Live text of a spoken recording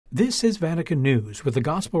This is Vatican News with the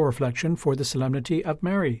Gospel reflection for the Solemnity of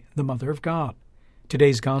Mary, the Mother of God.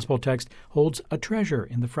 Today's Gospel text holds a treasure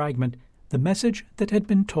in the fragment, the message that had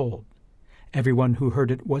been told. Everyone who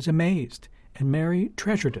heard it was amazed, and Mary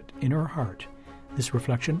treasured it in her heart. This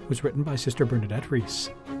reflection was written by Sister Bernadette Reese.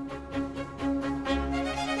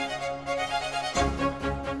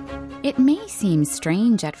 It may seem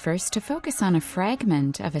strange at first to focus on a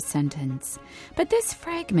fragment of a sentence, but this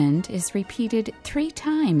fragment is repeated 3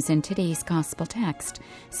 times in today's Gospel text,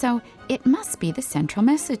 so it must be the central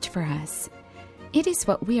message for us. It is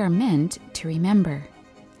what we are meant to remember.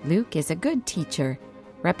 Luke is a good teacher.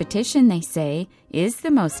 Repetition, they say, is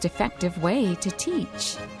the most effective way to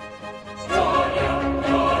teach. Gloria,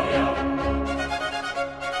 Gloria.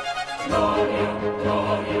 Gloria,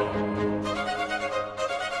 Gloria.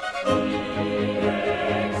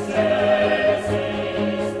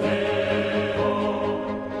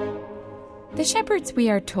 The shepherds, we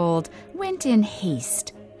are told, went in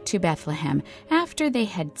haste to Bethlehem after they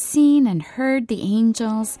had seen and heard the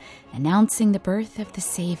angels announcing the birth of the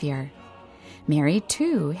Savior. Mary,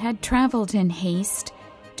 too, had traveled in haste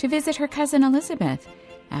to visit her cousin Elizabeth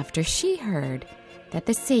after she heard that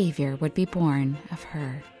the Savior would be born of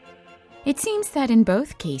her. It seems that in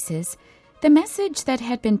both cases, the message that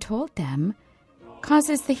had been told them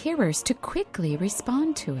causes the hearers to quickly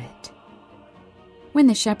respond to it. When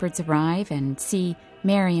the shepherds arrive and see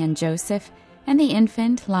Mary and Joseph and the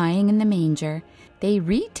infant lying in the manger, they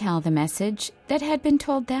retell the message that had been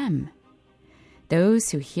told them. Those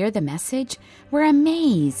who hear the message were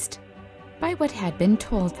amazed by what had been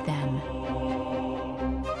told them.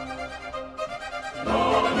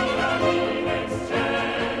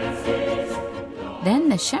 Then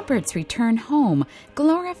the shepherds return home,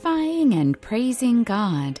 glorifying and praising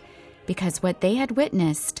God, because what they had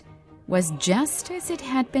witnessed was just as it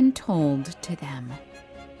had been told to them.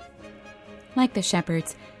 Like the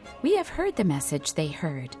shepherds, we have heard the message they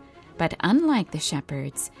heard, but unlike the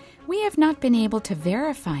shepherds, we have not been able to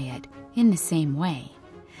verify it in the same way.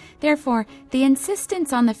 Therefore, the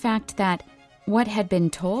insistence on the fact that what had been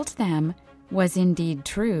told them was indeed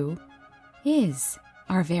true is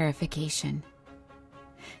our verification.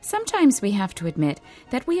 Sometimes we have to admit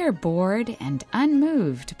that we are bored and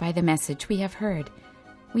unmoved by the message we have heard.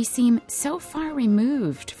 We seem so far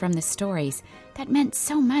removed from the stories that meant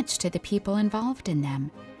so much to the people involved in them.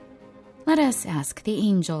 Let us ask the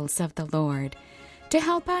angels of the Lord to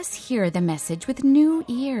help us hear the message with new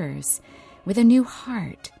ears, with a new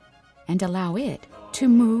heart, and allow it to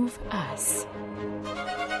move us.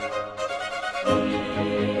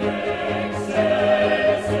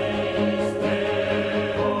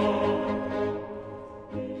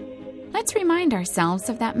 Let's remind ourselves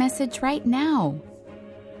of that message right now.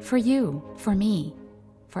 For you, for me,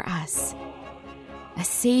 for us. A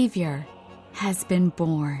Savior has been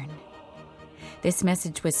born. This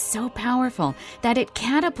message was so powerful that it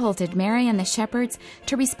catapulted Mary and the shepherds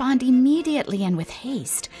to respond immediately and with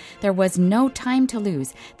haste. There was no time to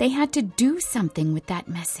lose. They had to do something with that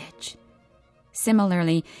message.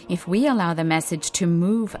 Similarly, if we allow the message to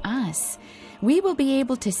move us, we will be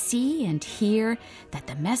able to see and hear that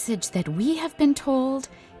the message that we have been told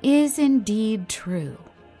is indeed true.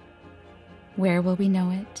 Where will we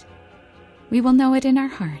know it? We will know it in our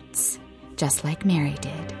hearts, just like Mary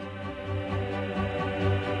did.